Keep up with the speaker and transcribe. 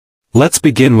Let's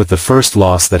begin with the first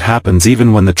loss that happens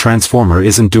even when the transformer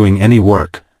isn't doing any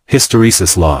work,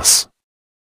 hysteresis loss.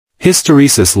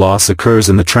 Hysteresis loss occurs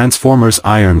in the transformer's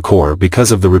iron core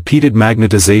because of the repeated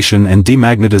magnetization and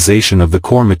demagnetization of the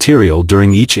core material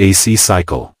during each AC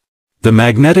cycle. The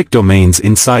magnetic domains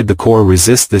inside the core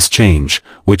resist this change,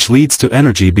 which leads to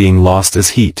energy being lost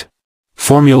as heat.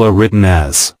 Formula written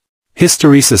as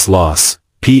hysteresis loss,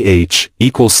 pH,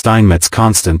 equals Steinmetz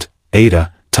constant,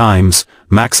 eta, times,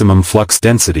 maximum flux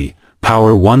density,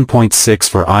 power 1.6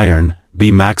 for iron,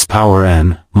 Bmax power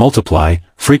n, multiply,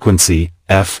 frequency,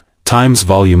 F, times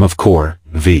volume of core,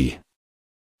 V.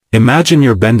 Imagine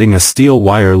you're bending a steel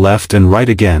wire left and right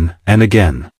again, and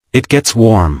again. It gets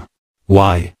warm.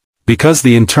 Why? Because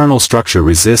the internal structure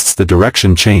resists the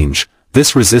direction change,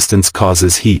 this resistance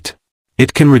causes heat.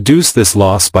 It can reduce this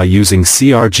loss by using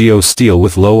CRGO steel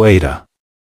with low eta.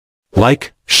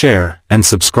 Like, share, and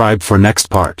subscribe for next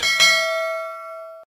part.